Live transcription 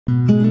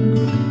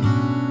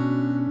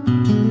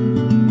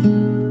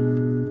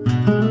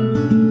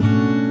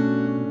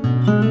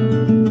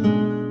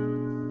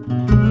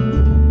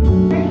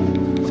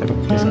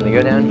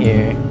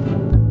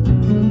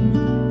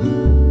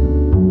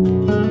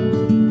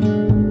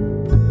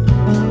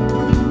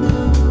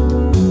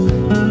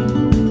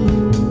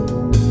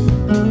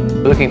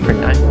Looking for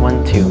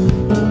 912.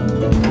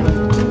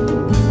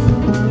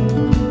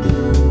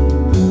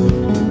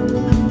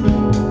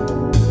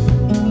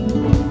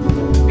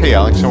 Hey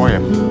Alex, how are you?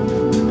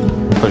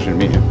 Pleasure to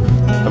meet you.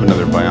 I have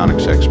another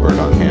bionics expert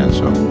on hand,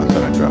 so I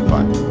thought I'd drop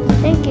by.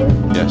 Thank you.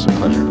 Yes, a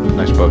pleasure.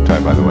 Nice bow tie,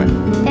 by the way.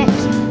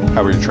 Thanks.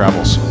 How were your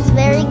travels? It's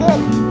very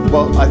good.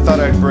 Well, I thought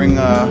I'd bring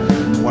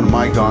one of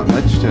my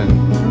gauntlets to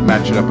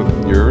match it up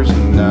with yours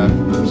and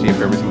see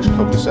if everything's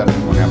copacetic.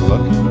 Want to have a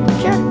look?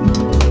 Sure.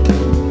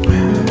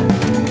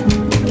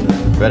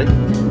 Ready?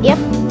 Yep.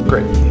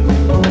 Great.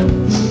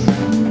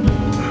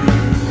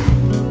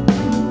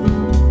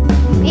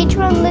 Each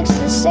one looks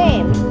the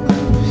same.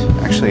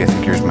 Actually, I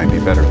think yours might be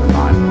better than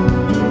mine.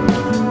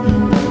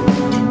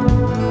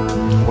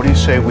 What do you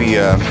say we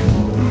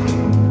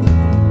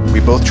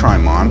both try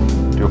them on,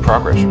 do a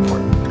progress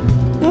report?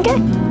 Okay.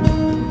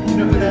 You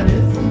know who that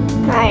is?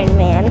 Iron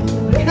Man.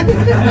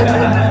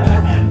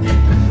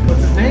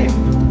 What's his name?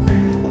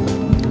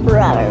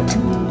 Robert.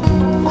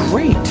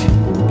 Great.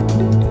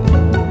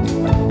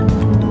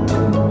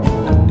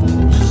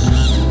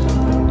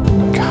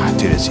 God,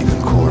 dude, it's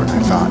even cooler than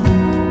I thought.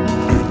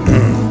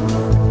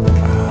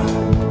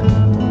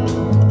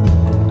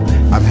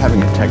 I'm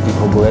having a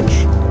technical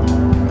glitch.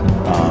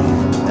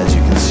 As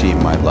you can see,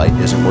 my light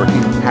isn't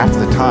working. Half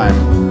the time,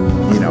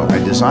 you know, I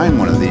design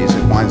one of these,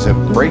 it winds up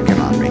breaking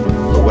on me.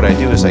 But what I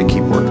do is I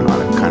keep working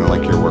on it, kind of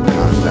like you're working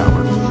on it,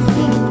 Albert.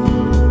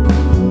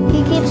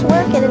 He keeps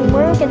working and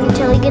working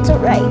until he gets it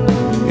right.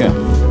 Yeah,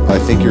 I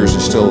think yours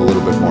is still a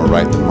little bit more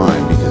right than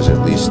mine because at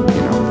least, you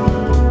know,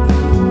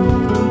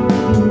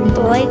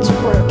 The lights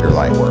work. your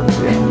light works,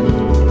 yeah.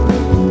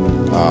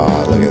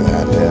 Ah, look at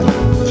that, man.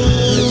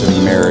 It's a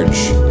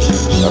marriage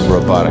of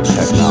robotic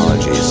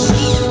technologies.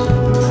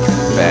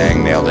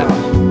 Bang, nailed it.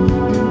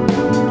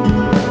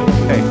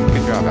 Hey,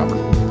 good job,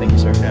 Albert. Thank you,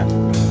 sir. Yeah.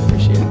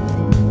 Appreciate it.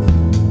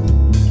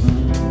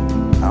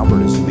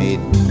 Albert has made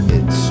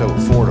it so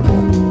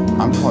affordable.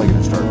 I'm probably going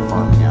to start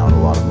farming out a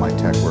lot of my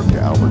tech work to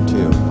Albert,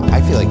 too.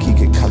 I feel like he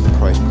could cut the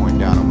price point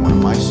down on one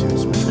of my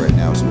suits, which right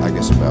now is, I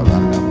guess, about, I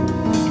don't